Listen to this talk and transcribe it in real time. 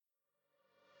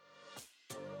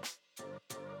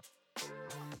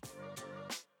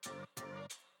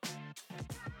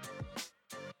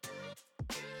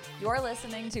You're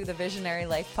listening to the Visionary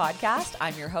Life Podcast.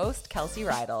 I'm your host, Kelsey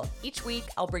Rydell. Each week,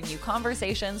 I'll bring you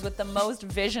conversations with the most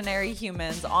visionary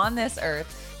humans on this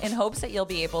earth in hopes that you'll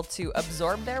be able to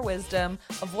absorb their wisdom,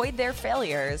 avoid their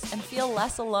failures, and feel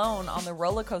less alone on the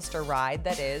roller coaster ride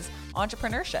that is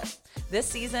entrepreneurship. This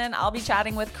season, I'll be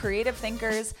chatting with creative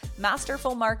thinkers,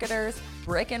 masterful marketers,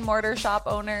 brick and mortar shop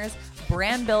owners,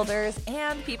 brand builders,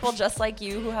 and people just like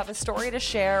you who have a story to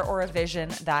share or a vision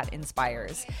that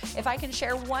inspires. If I can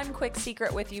share one quick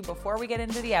secret with you before we get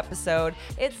into the episode,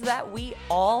 it's that we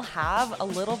all have a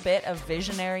little bit of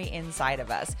visionary inside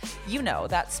of us. You know,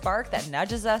 that spark that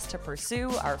nudges us to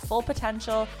pursue our full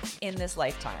potential in this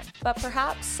lifetime. But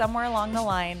perhaps somewhere along the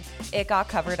line, it got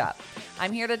covered up.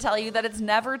 I'm here to tell you that it's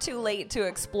never too late to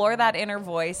explore that inner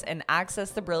voice and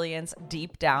access the brilliance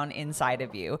deep down inside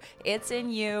of you. It's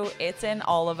in you. It's in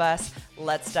all of us.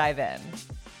 Let's dive in.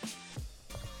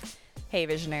 Hey,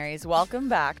 visionaries. Welcome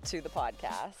back to the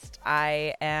podcast.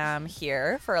 I am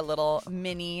here for a little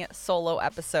mini solo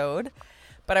episode,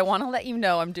 but I want to let you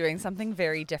know I'm doing something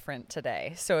very different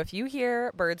today. So if you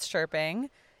hear birds chirping,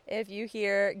 if you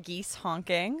hear geese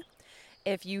honking,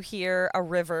 if you hear a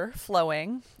river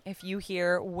flowing, if you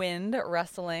hear wind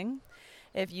rustling,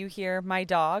 if you hear my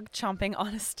dog chomping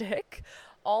on a stick,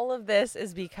 all of this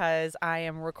is because I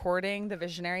am recording the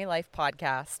Visionary Life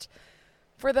podcast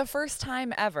for the first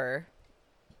time ever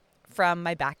from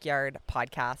my backyard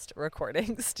podcast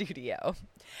recording studio,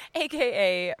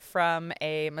 aka from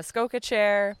a Muskoka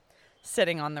chair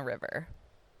sitting on the river.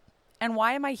 And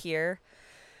why am I here?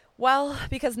 Well,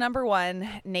 because number one,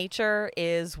 nature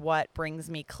is what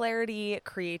brings me clarity,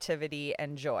 creativity,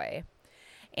 and joy.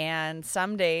 And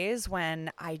some days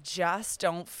when I just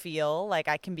don't feel like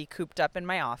I can be cooped up in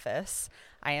my office,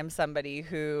 I am somebody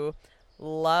who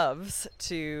loves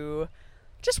to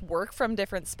just work from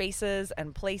different spaces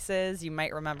and places. You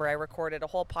might remember I recorded a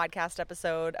whole podcast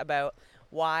episode about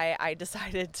why I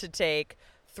decided to take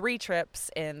 3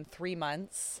 trips in 3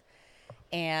 months.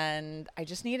 And I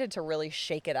just needed to really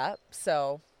shake it up.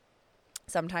 So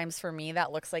sometimes for me,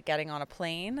 that looks like getting on a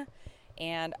plane.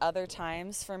 And other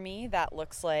times for me, that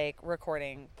looks like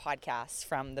recording podcasts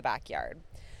from the backyard.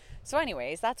 So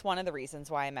anyways, that's one of the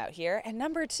reasons why I'm out here. And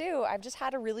number 2, I've just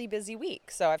had a really busy week.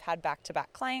 So I've had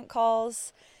back-to-back client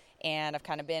calls, and I've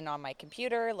kind of been on my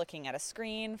computer looking at a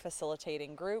screen,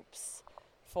 facilitating groups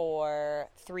for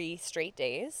 3 straight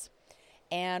days.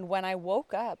 And when I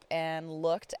woke up and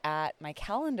looked at my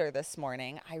calendar this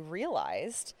morning, I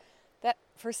realized that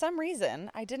for some reason,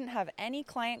 I didn't have any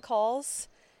client calls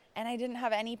and I didn't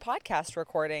have any podcast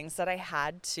recordings that I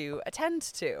had to attend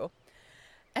to.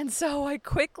 And so I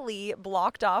quickly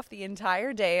blocked off the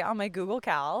entire day on my Google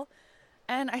Cal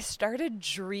and I started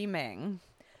dreaming.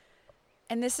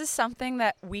 And this is something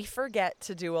that we forget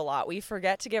to do a lot. We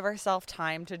forget to give ourselves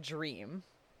time to dream.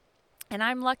 And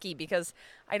I'm lucky because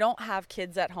I don't have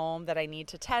kids at home that I need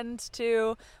to tend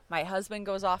to. My husband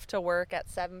goes off to work at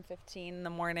 7:15 in the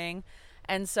morning.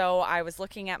 And so I was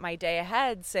looking at my day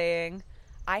ahead saying,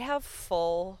 I have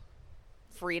full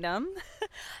freedom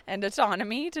and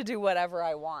autonomy to do whatever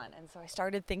I want. And so I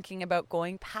started thinking about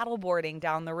going paddleboarding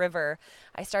down the river.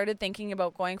 I started thinking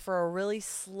about going for a really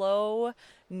slow,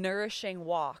 nourishing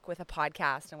walk with a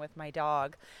podcast and with my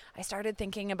dog. I started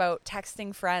thinking about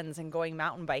texting friends and going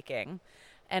mountain biking.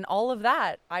 And all of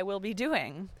that I will be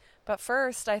doing. But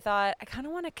first I thought I kind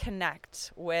of want to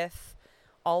connect with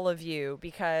all of you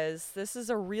because this is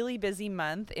a really busy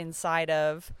month inside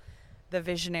of the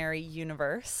visionary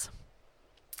universe.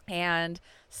 And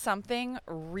something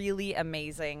really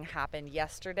amazing happened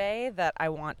yesterday that I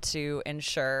want to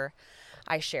ensure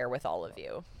I share with all of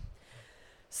you.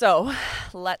 So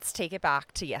let's take it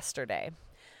back to yesterday.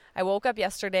 I woke up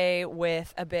yesterday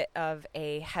with a bit of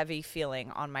a heavy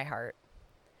feeling on my heart.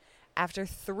 After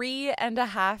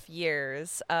 3.5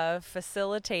 years of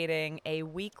facilitating a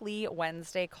weekly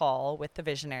Wednesday call with the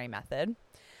Visionary Method,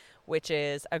 which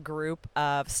is a group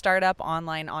of startup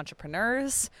online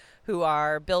entrepreneurs who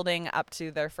are building up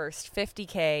to their first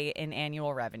 50K in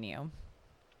annual revenue.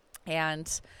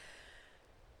 And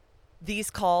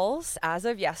these calls, as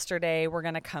of yesterday, were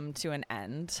going to come to an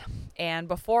end. And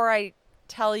before I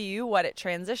tell you what it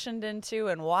transitioned into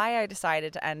and why I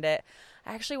decided to end it,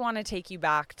 I actually want to take you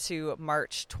back to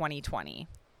March 2020.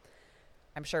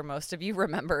 I'm sure most of you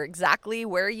remember exactly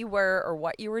where you were or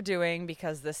what you were doing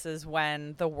because this is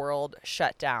when the world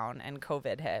shut down and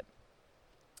COVID hit.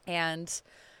 And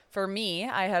for me,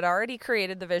 I had already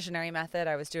created the Visionary Method.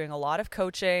 I was doing a lot of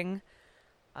coaching,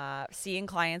 seeing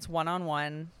clients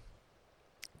one-on-one,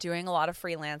 doing a lot of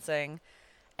freelancing.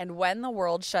 And when the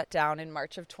world shut down in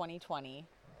March of 2020,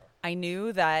 I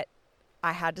knew that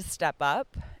I had to step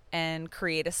up and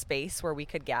create a space where we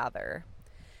could gather.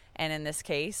 And in this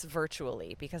case,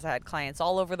 virtually, because I had clients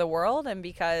all over the world and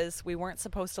because we weren't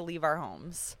supposed to leave our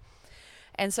homes.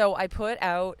 And so I put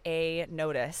out a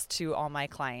notice to all my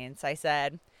clients. I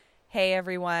said, hey,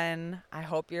 everyone, I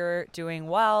hope you're doing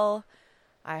well.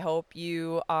 I hope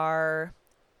you are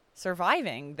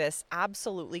surviving this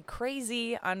absolutely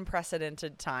crazy,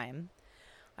 unprecedented time.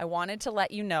 I wanted to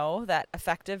let you know that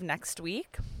effective next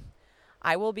week,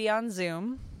 I will be on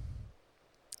Zoom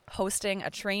hosting a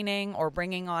training or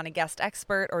bringing on a guest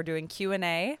expert or doing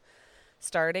Q&A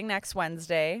starting next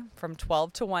Wednesday from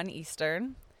 12 to 1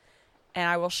 Eastern. And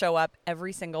I will show up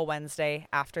every single Wednesday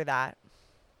after that.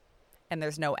 And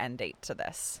there's no end date to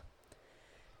this.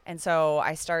 And so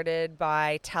I started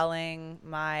by telling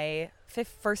my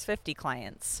first 50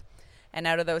 clients. And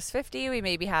out of those 50, we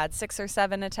maybe had 6 or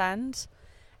 7 attend.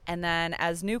 And then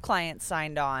as new clients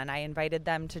signed on, I invited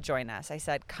them to join us. I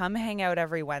said, come hang out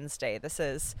every Wednesday. This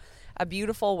is a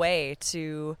beautiful way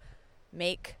to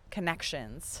make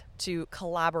connections, to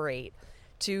collaborate,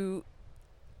 to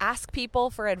ask people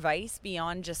for advice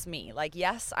beyond just me. Like,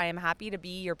 yes, I am happy to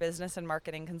be your business and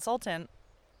marketing consultant,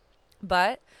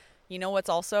 but you know what's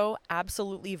also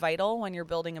absolutely vital when you're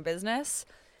building a business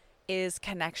is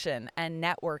connection and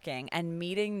networking and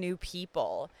meeting new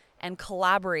people and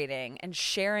collaborating and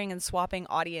sharing and swapping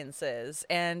audiences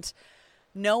and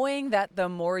knowing that the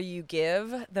more you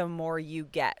give, the more you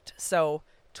get. So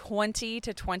 20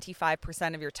 to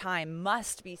 25% of your time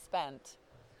must be spent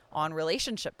on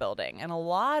relationship building. And a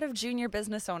lot of junior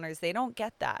business owners, they don't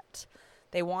get that.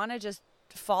 They want to just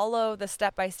follow the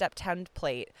step-by-step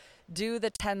template, do the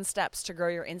 10 steps to grow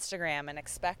your Instagram and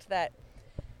expect that,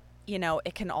 you know,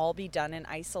 it can all be done in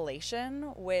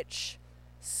isolation, which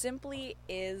simply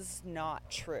is not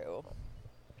true,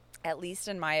 at least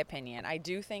in my opinion. I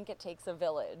do think it takes a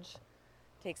village.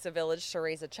 It takes a village to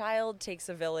raise a child, takes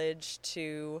a village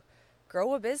to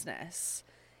grow a business.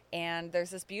 And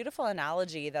there's this beautiful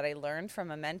analogy that I learned from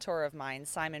a mentor of mine,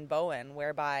 Simon Bowen,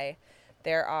 whereby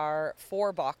there are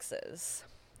 4 boxes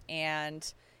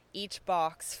and each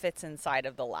box fits inside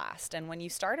of the last. And when you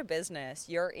start a business,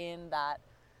 you're in that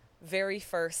very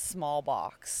first small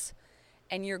box.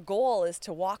 And your goal is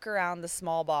to walk around the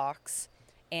small box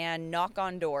and knock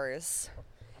on doors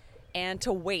and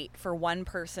to wait for one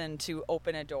person to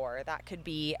open a door. That could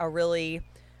be a really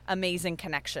amazing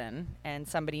connection. And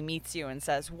somebody meets you and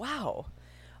says, wow,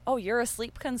 oh, you're a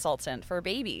sleep consultant for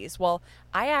babies. Well,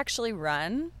 I actually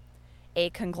run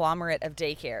a conglomerate of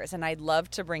daycares and I'd love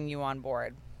to bring you on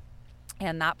board.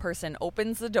 And that person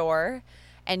opens the door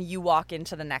and you walk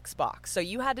into the next box. So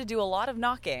you had to do a lot of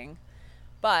knocking,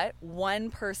 but one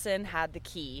person had the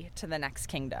key to the next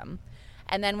kingdom.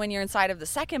 And then when you're inside of the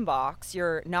second box,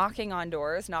 you're knocking on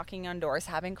doors,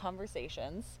 having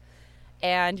conversations,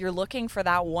 and you're looking for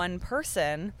that one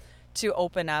person to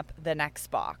open up the next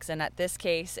box. And at this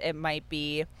case, it might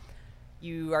be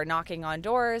you are knocking on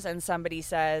doors and somebody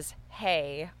says,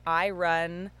 hey, I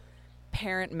run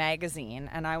Parent Magazine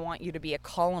and I want you to be a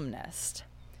columnist.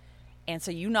 And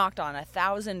so you knocked on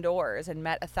 1,000 doors and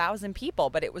met 1,000 people,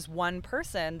 but it was one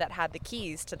person that had the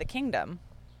keys to the kingdom.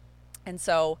 And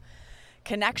so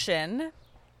connection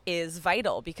is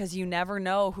vital because you never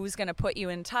know who's going to put you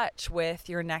in touch with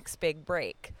your next big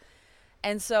break.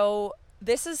 And so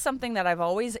this is something that I've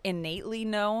always innately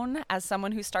known as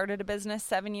someone who started a business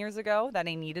 7 years ago, that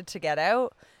I needed to get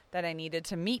out, that I needed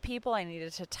to meet people, I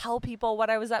needed to tell people what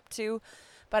I was up to.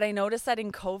 But I noticed that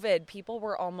in COVID, people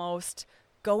were almost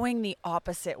going the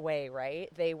opposite way, right?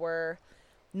 They were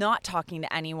not talking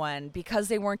to anyone because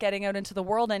they weren't getting out into the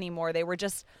world anymore. They were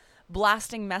just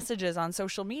blasting messages on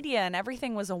social media and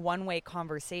everything was a one-way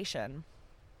conversation.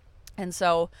 And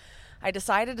so I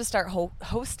decided to start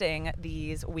hosting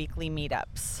these weekly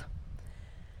meetups.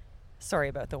 Sorry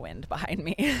about the wind behind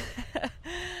me.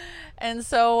 And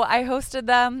so I hosted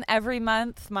them every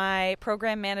month. My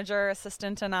program manager,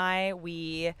 assistant, and I,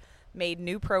 we made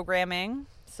new programming.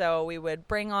 So we would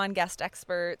bring on guest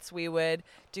experts. We would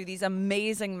do these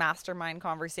amazing mastermind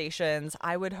conversations.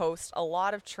 I would host a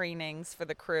lot of trainings for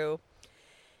the crew.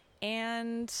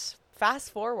 And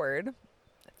fast forward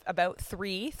about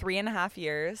 3.5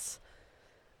 years,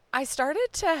 I started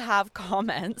to have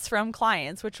comments from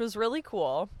clients, which was really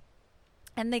cool.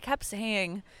 And they kept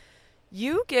saying,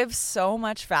 you give so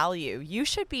much value. You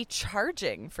should be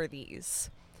charging for these.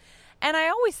 And I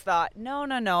always thought,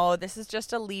 no, this is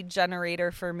just a lead generator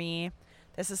for me.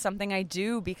 This is something I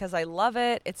do because I love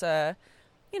it. It's a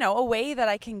way that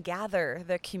I can gather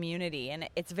the community, and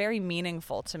it's very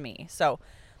meaningful to me. So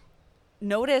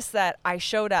notice that I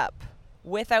showed up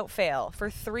without fail for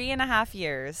 3.5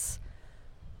 years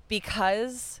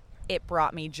because it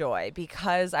brought me joy,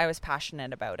 because I was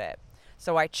passionate about it.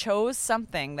 So I chose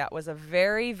something that was a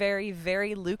very, very,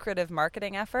 very lucrative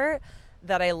marketing effort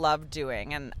that I loved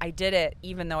doing. And I did it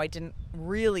even though I didn't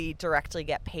really directly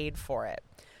get paid for it.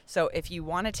 So if you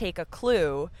want to take a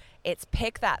clue, it's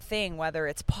pick that thing, whether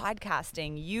it's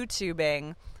podcasting,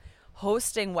 YouTubing,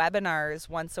 hosting webinars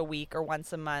once a week or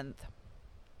once a month,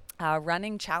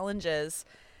 running challenges,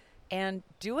 and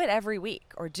do it every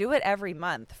week or do it every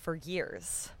month for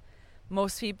years.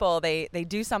 Most people, they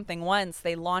do something once,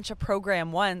 they launch a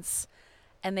program once,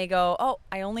 and they go, oh,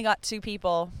 I only got 2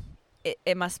 people.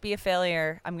 It must be a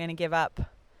failure. I'm going to give up.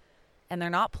 And they're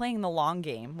not playing the long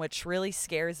game, which really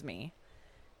scares me,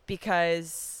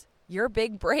 because your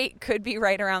big break could be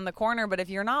right around the corner. But if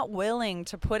you're not willing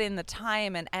to put in the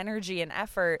time and energy and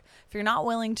effort, if you're not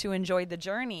willing to enjoy the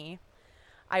journey,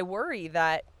 I worry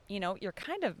that, you're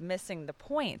kind of missing the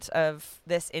point of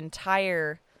this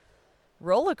entire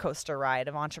roller coaster ride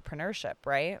of entrepreneurship,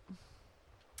 right?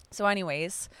 So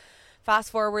anyways,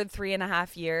 fast forward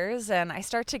 3.5 years, and I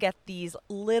start to get these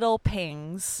little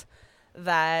pings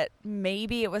that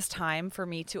maybe it was time for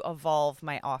me to evolve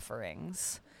my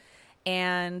offerings.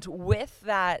 And with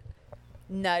that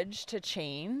nudge to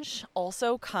change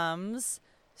also comes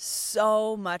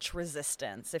so much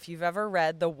resistance. If you've ever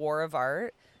read The War of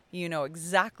Art, you know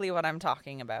exactly what I'm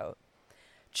talking about.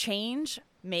 Change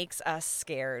makes us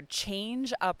scared.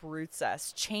 Change uproots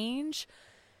us. Change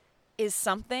is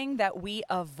something that we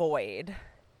avoid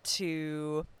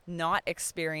to not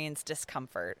experience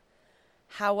discomfort.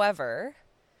 However,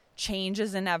 change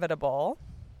is inevitable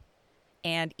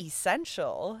and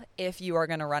essential if you are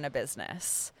going to run a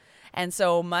business. And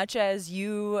so much as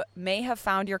you may have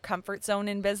found your comfort zone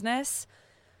in business,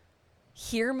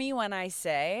 hear me when I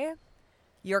say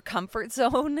your comfort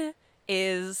zone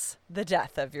is the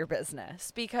death of your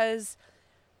business, because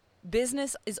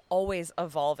business is always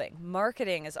evolving.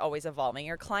 Marketing is always evolving.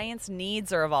 Your clients'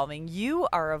 needs are evolving. You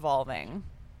are evolving.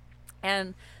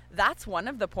 And that's one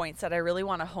of the points that I really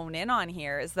want to hone in on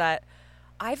here, is that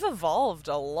I've evolved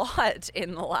a lot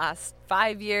in the last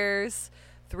 5 years,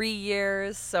 3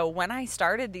 years. So when I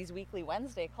started these weekly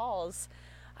Wednesday calls,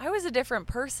 I was a different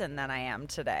person than I am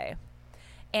today.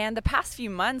 And the past few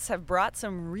months have brought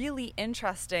some really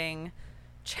interesting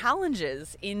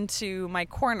challenges into my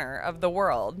corner of the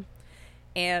world.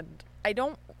 And I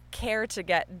don't care to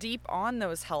get deep on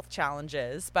those health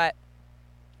challenges, but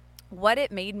what it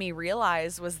made me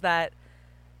realize was that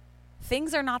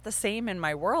things are not the same in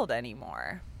my world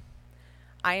anymore.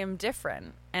 I am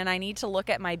different, and I need to look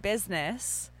at my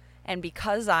business. And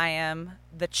because I am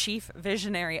the chief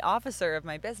visionary officer of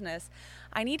my business,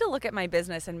 I need to look at my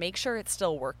business and make sure it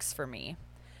still works for me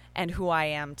and who I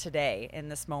am today in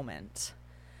this moment.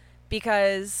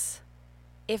 Because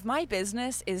if my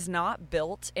business is not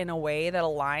built in a way that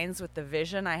aligns with the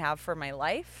vision I have for my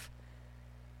life,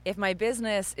 if my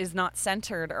business is not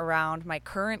centered around my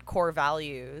current core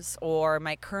values or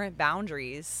my current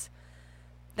boundaries,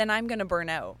 then I'm going to burn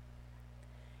out.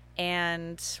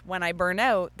 And when I burn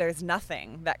out, there's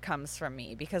nothing that comes from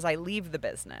me, because I leave the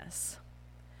business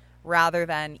rather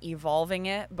than evolving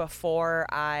it before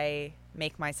I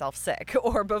make myself sick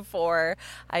or before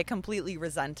I completely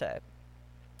resent it.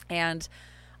 And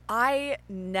I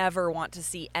never want to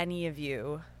see any of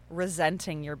you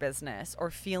resenting your business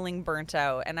or feeling burnt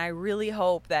out. And I really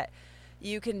hope that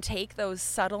you can take those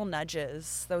subtle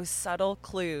nudges, those subtle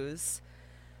clues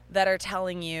that are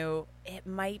telling you it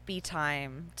might be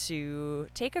time to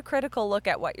take a critical look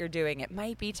at what you're doing. It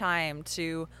might be time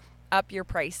to up your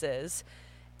prices.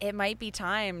 It might be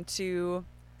time to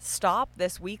stop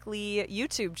this weekly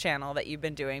YouTube channel that you've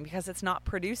been doing because it's not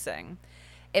producing.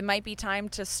 It might be time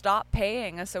to stop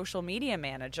paying a social media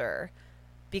manager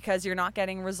because you're not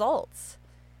getting results.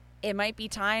 It might be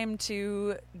time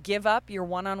to give up your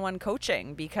one-on-one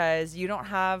coaching because you don't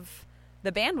have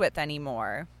the bandwidth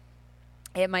anymore.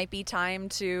 It might be time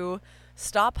to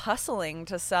stop hustling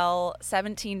to sell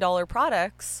 $17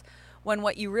 products when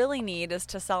what you really need is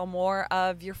to sell more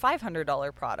of your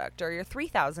 $500 product or your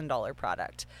 $3,000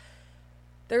 product.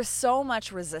 There's so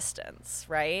much resistance,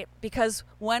 right? Because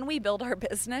when we build our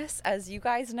business, as you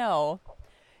guys know,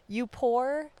 you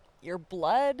pour your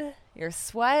blood, your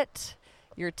sweat,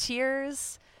 your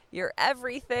tears, your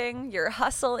everything, your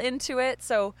hustle into it.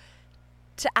 So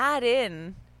to add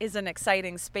in is an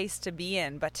exciting space to be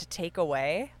in, but to take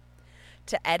away,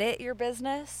 to edit your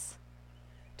business,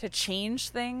 to change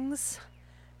things,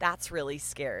 that's really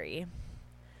scary.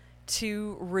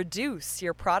 to reduce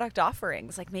your product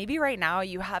offerings. Like maybe right now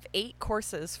you have 8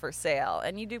 courses for sale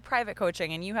and you do private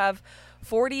coaching and you have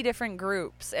 40 different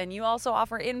groups and you also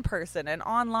offer in-person and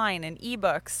online and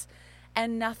ebooks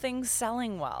and nothing's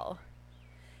selling well.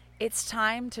 It's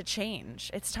time to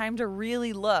change. It's time to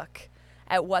really look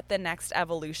at what the next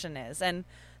evolution is. And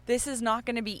this is not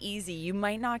going to be easy. You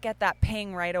might not get that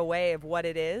ping right away of what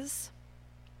it is,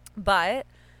 but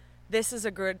this is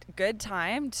a good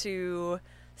time to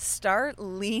start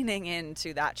leaning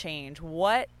into that change.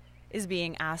 What is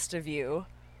being asked of you?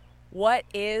 What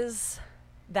is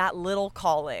that little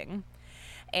calling?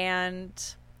 And,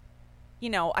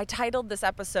 I titled this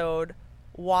episode,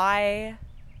 Why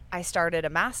I Started a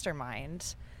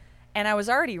Mastermind. And I was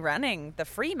already running the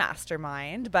free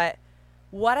mastermind, but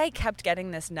what I kept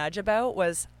getting this nudge about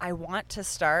was I want to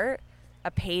start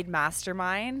a paid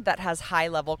mastermind that has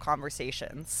high-level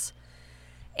conversations.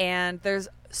 And there's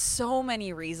so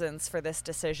many reasons for this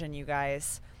decision, you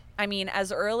guys. I mean,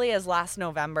 as early as last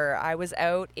November, I was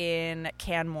out in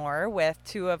Canmore with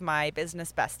 2 of my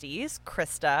business besties,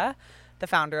 Krista, the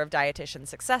founder of Dietitian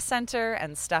Success Center,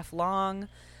 and Steph Long,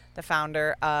 the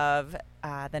founder of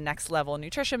the Next Level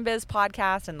Nutrition Biz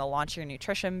podcast and the Launch Your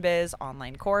Nutrition Biz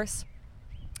online course.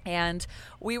 And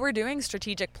we were doing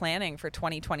strategic planning for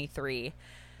 2023.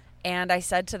 And I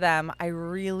said to them, I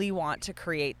really want to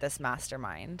create this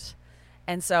mastermind.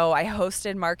 And so I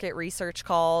hosted market research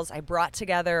calls. I brought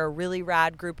together a really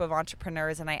rad group of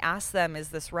entrepreneurs and I asked them, is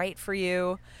this right for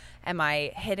you? Am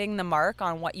I hitting the mark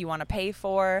on what you want to pay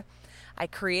for? I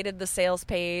created the sales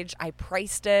page. I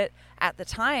priced it at the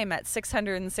time at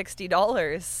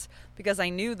 $660 because I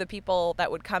knew the people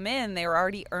that would come in, they were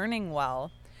already earning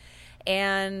well.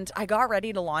 And I got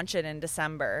ready to launch it in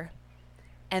December.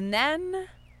 And then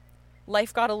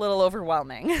life got a little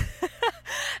overwhelming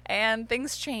and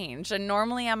things changed. And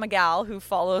normally I'm a gal who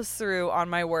follows through on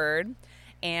my word,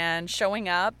 and showing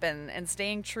up and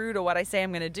staying true to what I say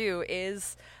I'm going to do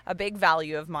is a big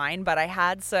value of mine. But I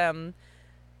had some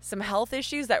health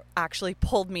issues that actually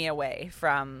pulled me away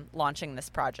from launching this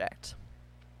project.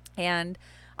 And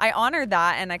I honored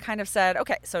that and I kind of said,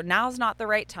 okay, so now's not the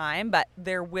right time, but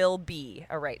there will be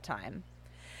a right time.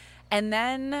 And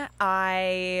then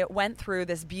I went through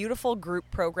this beautiful group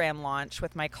program launch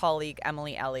with my colleague,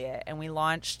 Emily Elliott, and we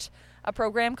launched a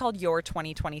program called Your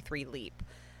 2023 Leap.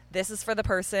 This is for the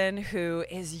person who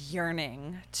is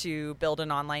yearning to build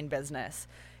an online business,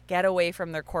 get away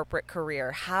from their corporate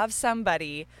career, have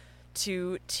somebody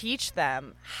to teach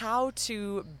them how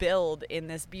to build in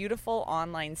this beautiful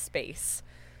online space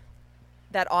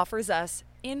that offers us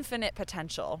infinite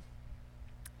potential.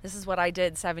 This is what I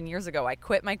did 7 years ago. I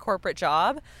quit my corporate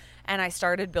job and I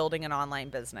started building an online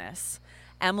business.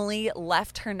 Emily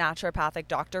left her naturopathic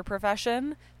doctor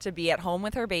profession to be at home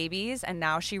with her babies, and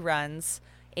now she runs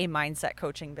a mindset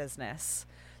coaching business.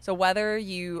 So whether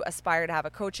you aspire to have a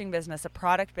coaching business, a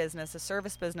product business, a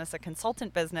service business, a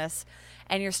consultant business,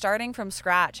 and you're starting from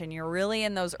scratch and you're really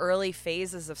in those early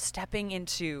phases of stepping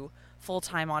into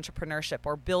full-time entrepreneurship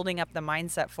or building up the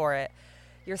mindset for it,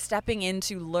 you're stepping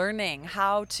into learning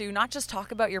how to not just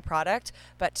talk about your product,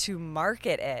 but to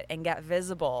market it and get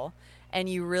visible. And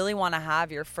you really want to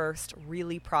have your first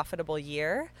really profitable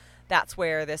year. That's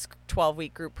where this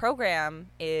 12-week group program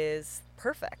is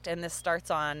perfect. And this starts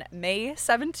on May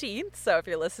 17th. So if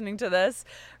you're listening to this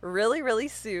really, really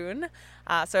soon.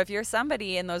 So if you're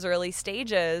somebody in those early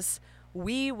stages,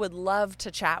 we would love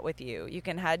to chat with you. You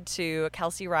can head to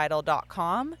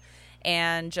kelseyridle.com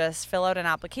and just fill out an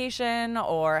application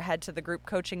or head to the group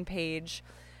coaching page,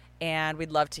 and we'd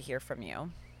love to hear from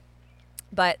you.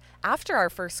 But after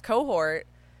our first cohort,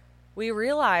 we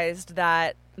realized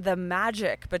that the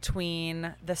magic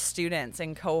between the students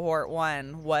in cohort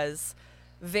 1 was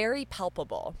very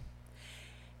palpable.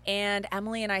 And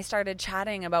Emily and I started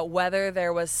chatting about whether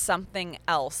there was something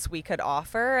else we could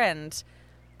offer, and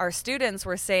our students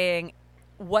were saying,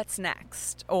 what's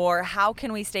next? Or how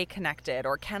can we stay connected?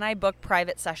 Or can I book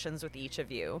private sessions with each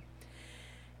of you?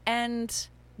 And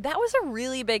that was a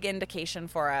really big indication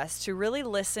for us to really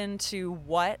listen to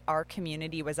what our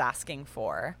community was asking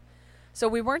for. So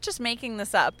we weren't just making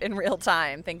this up in real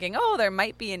time, thinking, oh, there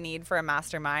might be a need for a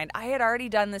mastermind. I had already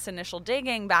done this initial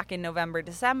digging back in November,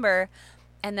 December,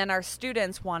 and then our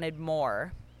students wanted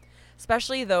more,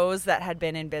 especially those that had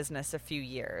been in business a few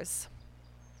years.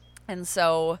 And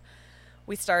so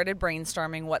we started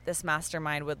brainstorming what this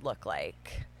mastermind would look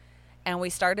like. And we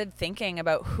started thinking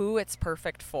about who it's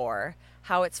perfect for,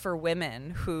 how it's for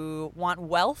women who want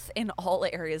wealth in all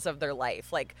areas of their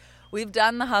life. Like, we've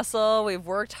done the hustle, we've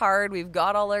worked hard, we've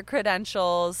got all our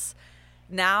credentials.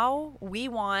 Now we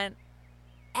want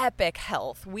epic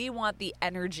health. We want the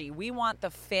energy. We want the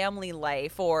family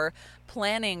life or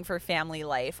planning for family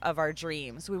life of our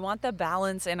dreams. We want the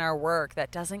balance in our work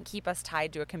that doesn't keep us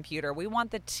tied to a computer. We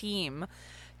want the team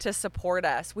to support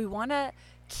us. We want to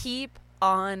keep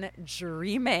on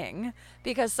dreaming,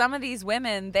 because some of these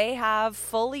women, they have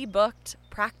fully booked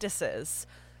practices,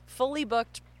 fully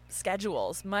booked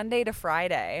schedules, Monday to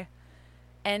Friday.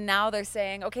 And now they're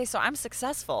saying, okay, so I'm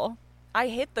successful. I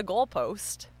hit the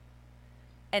goalpost.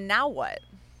 And now what?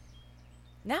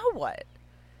 Now what?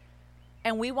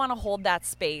 And we want to hold that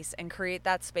space and create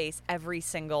that space every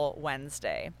single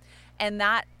Wednesday. And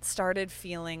that started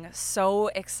feeling so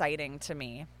exciting to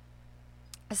me,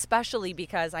 especially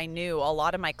because I knew a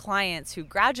lot of my clients who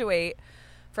graduate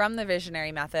from the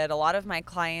Visionary Method, a lot of my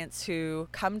clients who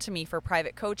come to me for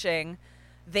private coaching,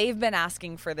 they've been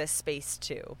asking for this space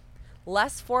too.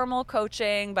 Less formal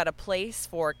coaching, but a place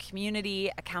for community,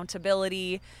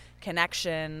 accountability,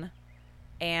 connection,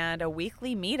 and a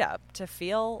weekly meetup to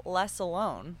feel less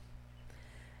alone.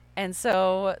 And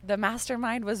so the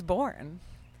mastermind was born,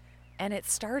 and it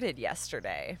started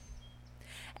yesterday.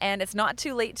 And it's not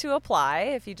too late to apply.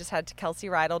 If you just head to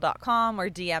kelseyridle.com or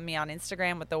DM me on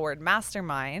Instagram with the word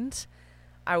mastermind,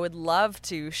 I would love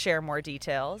to share more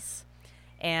details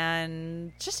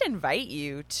and just invite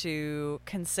you to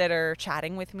consider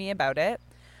chatting with me about it,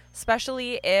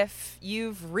 especially if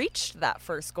you've reached that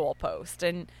first goalpost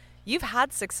and you've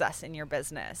had success in your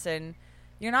business and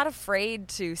you're not afraid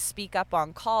to speak up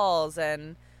on calls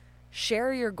and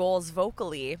share your goals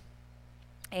vocally,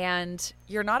 and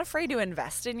you're not afraid to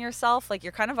invest in yourself. Like,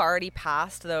 you're kind of already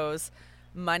past those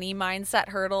money mindset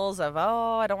hurdles of,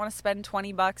 oh, I don't want to spend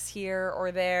 $20 here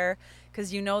or there,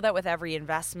 because you know that with every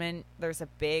investment, there's a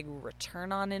big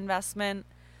return on investment.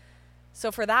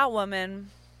 So for that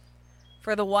woman,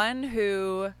 for the one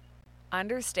who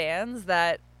understands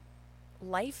that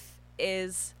life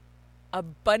is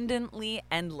abundantly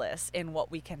endless in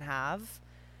what we can have,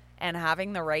 and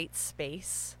having the right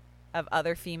space of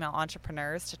other female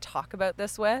entrepreneurs to talk about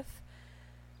this with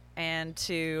and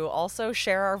to also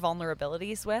share our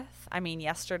vulnerabilities with. I mean,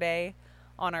 yesterday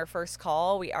on our first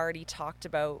call, we already talked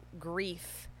about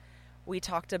grief. We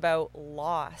talked about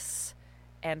loss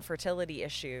and fertility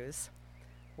issues.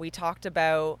 We talked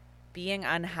about being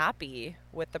unhappy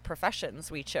with the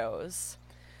professions we chose.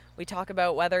 We talk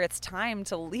about whether it's time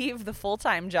to leave the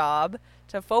full-time job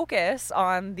to focus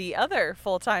on the other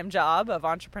full-time job of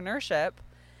entrepreneurship,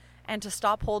 and to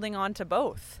stop holding on to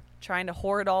both, trying to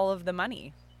hoard all of the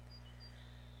money.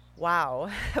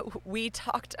 Wow. We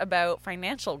talked about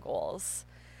financial goals.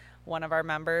 One of our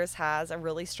members has a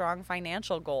really strong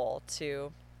financial goal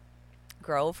to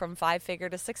grow from 5-figure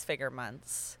to 6-figure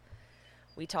months.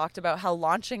 We talked about how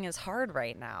launching is hard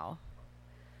right now.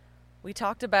 We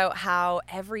talked about how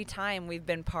every time we've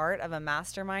been part of a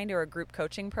mastermind or a group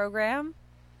coaching program,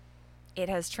 it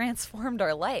has transformed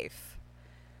our life.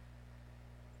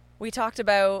 We talked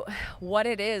about what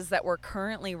it is that we're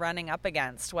currently running up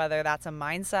against, whether that's a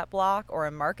mindset block or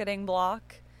a marketing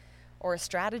block or a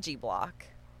strategy block.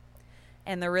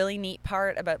 And the really neat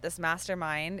part about this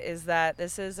mastermind is that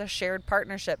this is a shared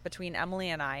partnership between Emily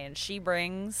and I, and she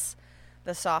brings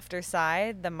the softer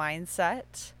side, the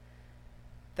mindset,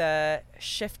 the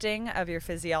shifting of your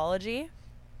physiology,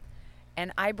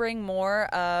 and I bring more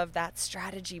of that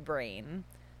strategy brain,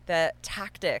 the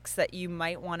tactics that you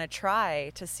might want to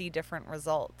try to see different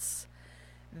results.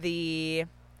 I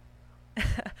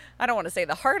don't want to say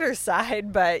the harder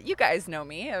side, but you guys know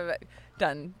me. I've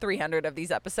done 300 of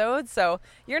these episodes, so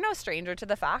you're no stranger to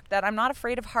the fact that I'm not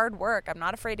afraid of hard work. I'm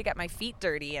not afraid to get my feet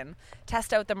dirty and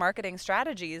test out the marketing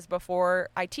strategies before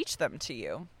I teach them to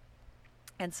you.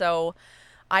 And so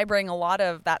I bring a lot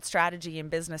of that strategy in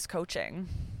business coaching.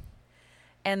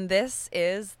 And this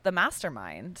is the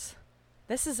mastermind.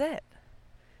 This is it.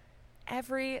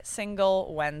 Every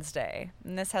single Wednesday.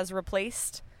 And this has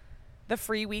replaced the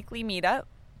free weekly meetup.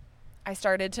 I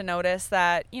started to notice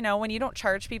that, when you don't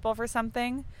charge people for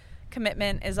something,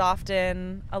 commitment is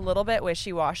often a little bit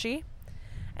wishy-washy.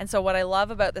 And so what I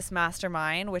love about this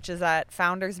mastermind, which is at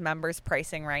Founders Members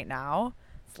pricing right now,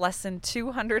 it's less than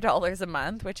 $200 a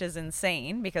month, which is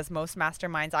insane because most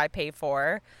masterminds I pay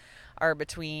for are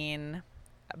between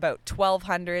about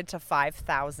 $1,200 to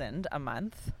 $5,000 a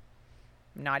month.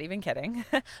 I'm not even kidding.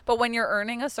 But when you're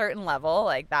earning a certain level,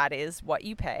 like, that is what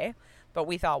you pay. But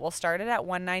we thought we'll start it at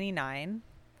 $199.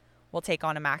 We'll take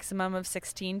on a maximum of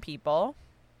 16 people.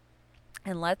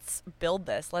 And let's build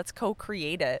this. Let's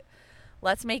co-create it.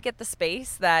 Let's make it the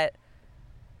space that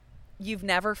you've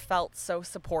never felt so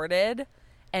supported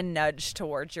and nudged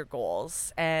towards your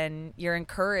goals. And you're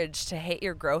encouraged to hit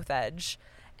your growth edge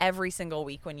every single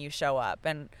week when you show up,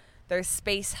 and there's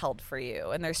space held for you,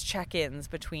 and there's check-ins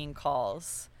between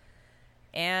calls.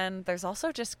 And there's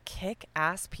also just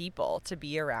kick-ass people to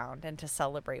be around and to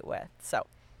celebrate with. So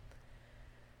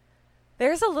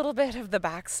there's a little bit of the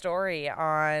backstory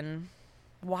on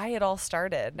why it all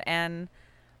started. And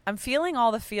I'm feeling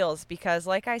all the feels because,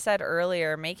 like I said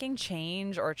earlier, making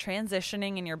change or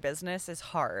transitioning in your business is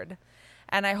hard.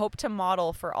 And I hope to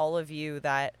model for all of you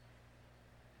that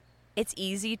it's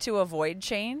easy to avoid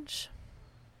change,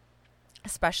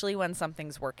 especially when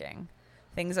something's working.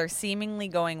 Things are seemingly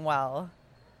going well,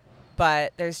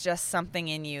 but there's just something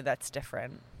in you that's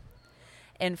different.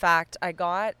 In fact, I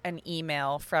got an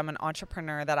email from an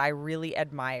entrepreneur that I really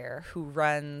admire who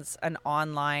runs an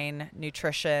online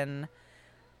nutrition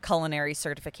culinary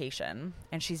certification.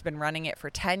 And she's been running it for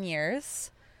 10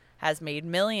 years, has made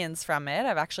millions from it.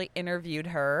 I've actually interviewed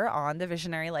her on the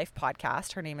Visionary Life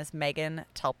podcast. Her name is Megan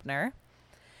Telpner.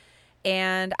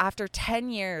 And after 10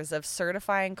 years of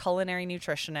certifying culinary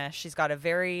nutritionist, she's got a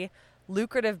very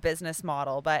lucrative business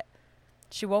model. But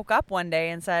she woke up one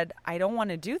day and said, I don't want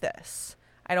to do this.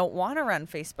 I don't want to run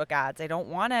Facebook ads. I don't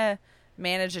want to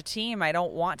manage a team. I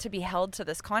don't want to be held to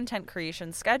this content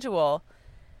creation schedule.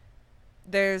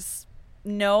 There's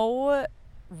no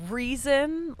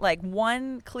reason, like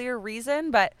one clear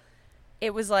reason, but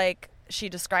it was like she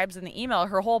describes in the email,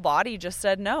 her whole body just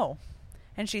said no.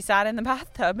 And she sat in the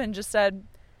bathtub and just said,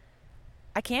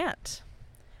 I can't.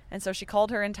 And so she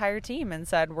called her entire team and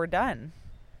said, we're done.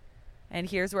 And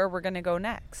here's where we're going to go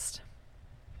next.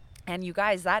 And you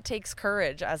guys, that takes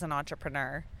courage as an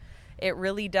entrepreneur. It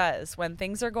really does. When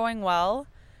things are going well,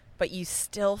 but you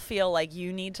still feel like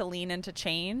you need to lean into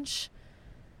change,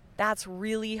 that's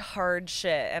really hard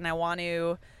shit. And I want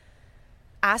to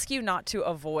ask you not to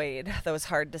avoid those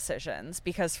hard decisions,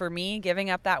 because for me,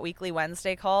 giving up that weekly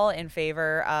Wednesday call in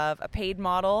favor of a paid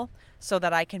model so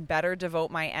that I can better devote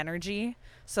my energy,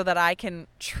 so that I can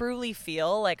truly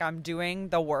feel like I'm doing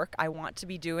the work I want to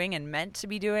be doing and meant to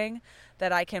be doing,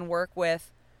 that I can work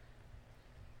with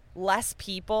less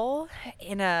people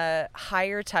in a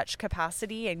higher touch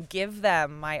capacity and give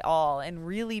them my all and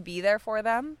really be there for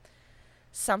them.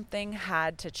 Something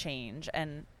had to change,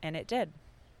 and it did.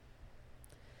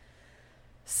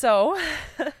 So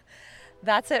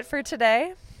that's it for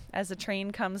today. As the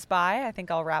train comes by, I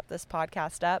think I'll wrap this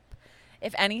podcast up.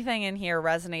 If anything in here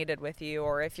resonated with you,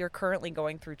 or if you're currently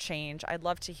going through change, I'd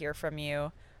love to hear from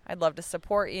you. I'd love to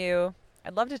support you.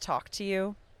 I'd love to talk to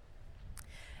you.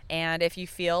 And if you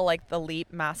feel like the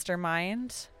Leap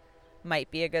Mastermind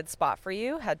might be a good spot for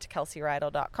you, head to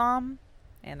kelseyridle.com,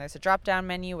 and there's a drop-down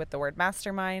menu with the word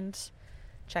mastermind.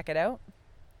 Check it out.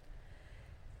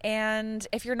 And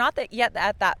if you're not yet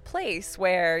at that place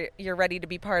where you're ready to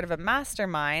be part of a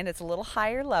mastermind, it's a little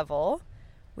higher level.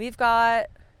 We've got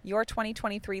your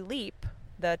 2023 Leap,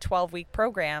 the 12-week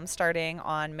program, starting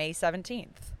on May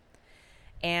 17th.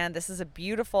 And this is a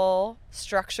beautiful,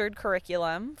 structured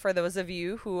curriculum for those of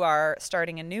you who are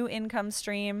starting a new income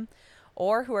stream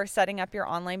or who are setting up your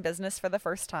online business for the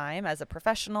first time as a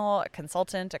professional, a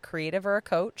consultant, a creative, or a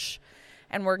coach.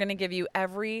 And we're going to give you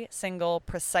every single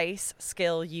precise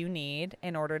skill you need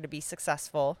in order to be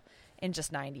successful in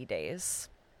just 90 days.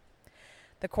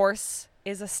 The course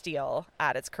is a steal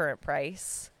at its current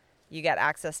price. You get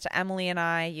access to Emily and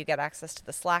I. You get access to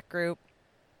the Slack group.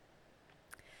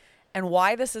 And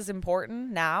why this is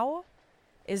important now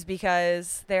is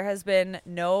because there has been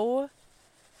no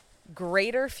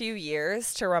greater few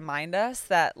years to remind us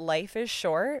that life is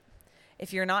short.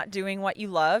 If you're not doing what you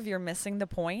love, you're missing the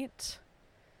point.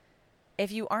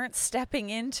 If you aren't stepping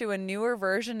into a newer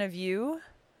version of you,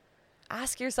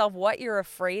 ask yourself what you're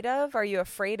afraid of. Are you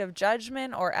afraid of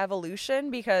judgment or evolution?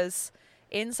 Because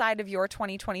inside of your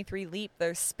 2023 Leap,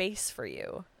 there's space for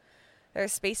you.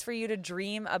 There's space for you to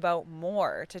dream about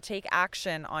more, to take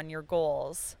action on your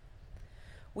goals.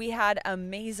 We had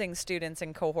amazing students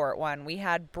in cohort 1. We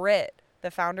had Britt,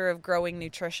 the founder of Growing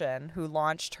Nutrition, who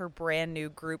launched her brand new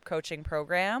group coaching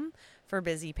program for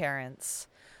busy parents.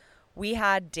 We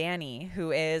had Danny,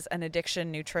 who is an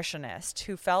addiction nutritionist,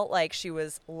 who felt like she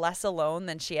was less alone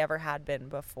than she ever had been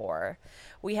before.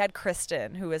 We had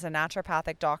Kristen, who is a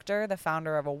naturopathic doctor, the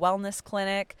founder of a wellness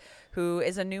clinic, who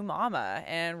is a new mama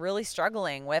and really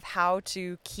struggling with how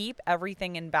to keep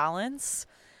everything in balance,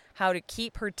 how to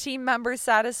keep her team members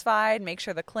satisfied, make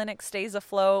sure the clinic stays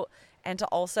afloat, and to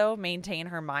also maintain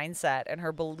her mindset and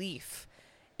her belief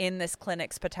in this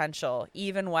clinic's potential,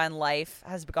 even when life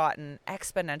has gotten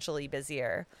exponentially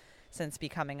busier since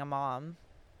becoming a mom.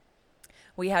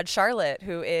 We had Charlotte,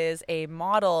 who is a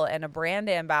model and a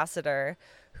brand ambassador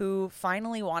who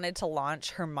finally wanted to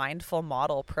launch her Mindful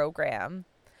Model program.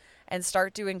 and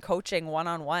start doing coaching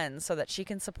one-on-one so that she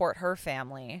can support her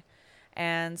family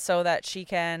and so that she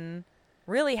can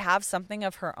really have something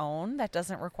of her own that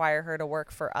doesn't require her to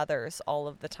work for others all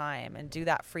of the time and do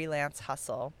that freelance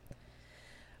hustle.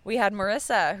 We had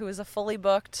Marissa, who is a fully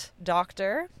booked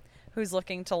doctor who's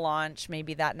looking to launch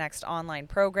maybe that next online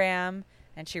program,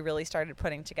 and she really started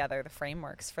putting together the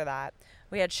frameworks for that.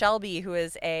 We had Shelby, who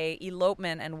is a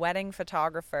elopement and wedding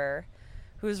photographer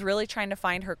who's really trying to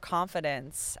find her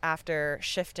confidence after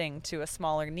shifting to a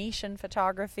smaller niche in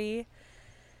photography.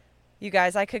 You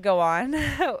guys, I could go on.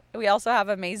 We also have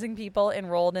amazing people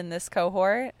enrolled in this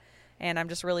cohort, and I'm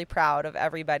just really proud of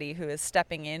everybody who is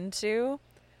stepping into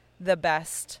the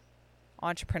best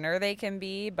entrepreneur they can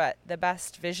be, but the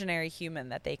best visionary human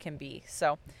that they can be.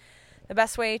 So the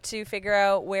best way to figure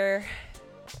out where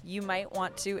you might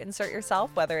want to insert yourself,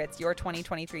 whether it's your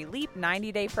 2023 Leap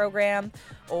 90-day program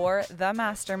or the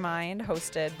Mastermind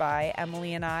hosted by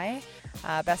Emily and I,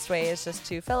 best way is just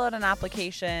to fill out an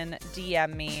application,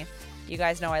 DM me. You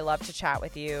guys know I love to chat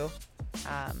with you.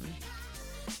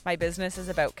 My business is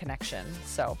about connection,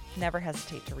 so never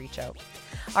hesitate to reach out.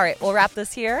 All right, we'll wrap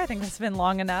this here. I think this has been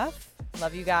long enough.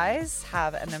 Love you guys.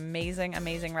 Have an amazing,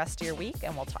 amazing rest of your week,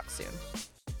 and we'll talk soon.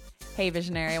 Hey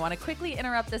Visionary, I want to quickly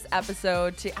interrupt this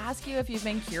episode to ask you if you've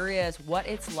been curious what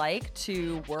it's like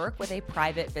to work with a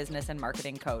private business and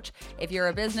marketing coach. If you're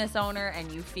a business owner and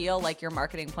you feel like your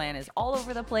marketing plan is all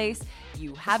over the place,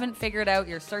 you haven't figured out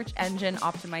your search engine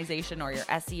optimization or your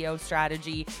SEO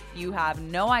strategy, you have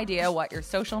no idea what your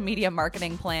social media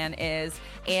marketing plan is,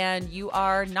 and you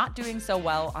are not doing so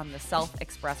well on the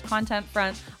self-expressed content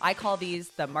front. I call these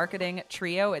the marketing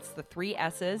trio. It's the 3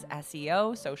 S's: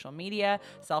 SEO, social media,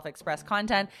 self-expressed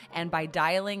content. And by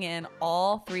dialing in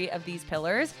all 3 of these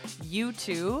pillars, you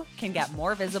too can get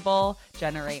more visible,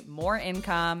 generate more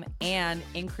income, and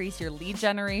increase your lead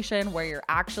generation, where you're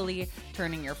actually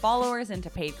turning your followers into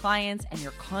paid clients and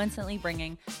you're constantly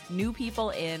bringing new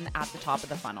people in at the top of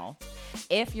the funnel.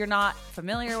 If you're not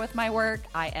familiar with my work,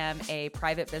 I am a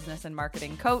private business and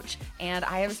marketing coach, and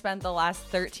I have spent the last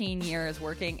 13 years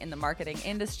working in the marketing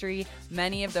industry,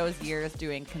 many of those years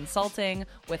doing consulting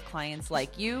with clients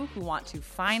like you who want to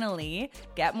finally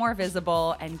get more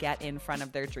visible and get in front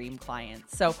of their dream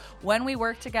clients. So when we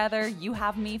work together, you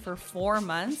have me for 4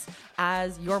 months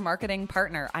as your marketing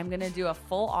partner. I'm going to do a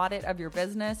full audit of your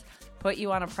business, put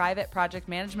you on a private project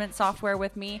management software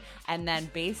with me, and then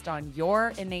based on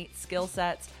your innate skill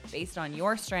sets, based on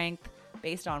your strength,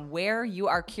 based on where you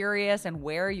are curious and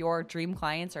where your dream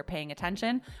clients are paying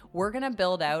attention, we're going to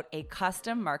build out a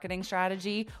custom marketing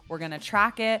strategy. We're going to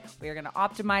track it. We're going to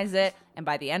optimize it. And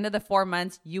by the end of the 4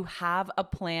 months, you have a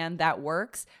plan that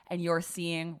works and you're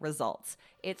seeing results.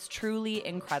 It's truly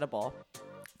incredible.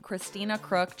 Christina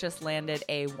Crook just landed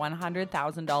a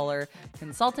 $100,000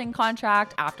 consulting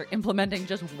contract after implementing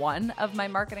just one of my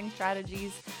marketing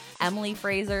strategies. Emily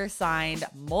Fraser signed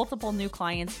multiple new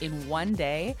clients in one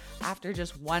day after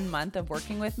just 1 month of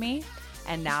working with me.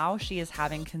 And now she is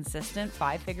having consistent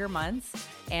 5-figure months.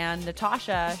 And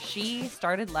Natasha, she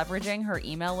started leveraging her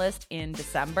email list in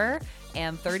December.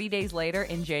 And 30 days later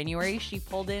in January, she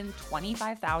pulled in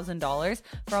 $25,000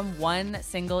 from one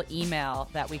single email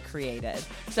that we created.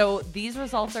 So these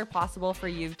results are possible for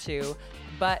you too.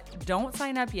 But don't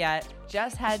sign up yet.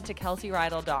 Just head to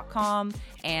kelseyrydell.com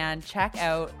and check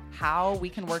out how we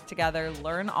can work together,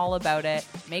 learn all about it,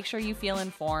 make sure you feel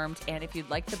informed. And if you'd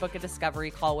like to book a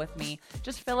discovery call with me,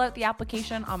 just fill out the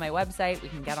application on my website. We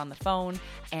can get on the phone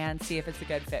and see if it's a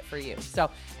good fit for you.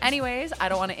 So anyways, I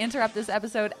don't want to interrupt this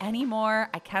episode anymore.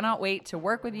 I cannot wait to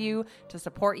work with you, to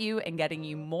support you in getting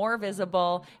you more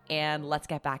visible. And let's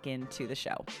get back into the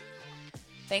show.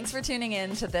 Thanks for tuning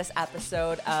in to this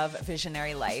episode of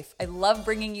Visionary Life. I love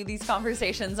bringing you these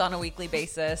conversations on a weekly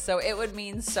basis, so it would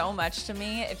mean so much to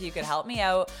me if you could help me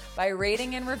out by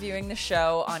rating and reviewing the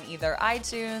show on either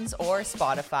iTunes or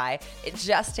Spotify. It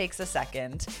just takes a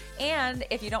second. And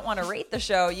if you don't want to rate the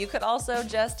show, you could also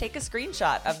just take a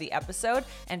screenshot of the episode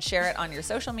and share it on your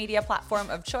social media platform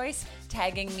of choice,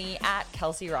 tagging me at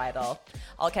Kelsey Rydell.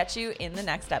 I'll catch you in the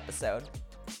next episode.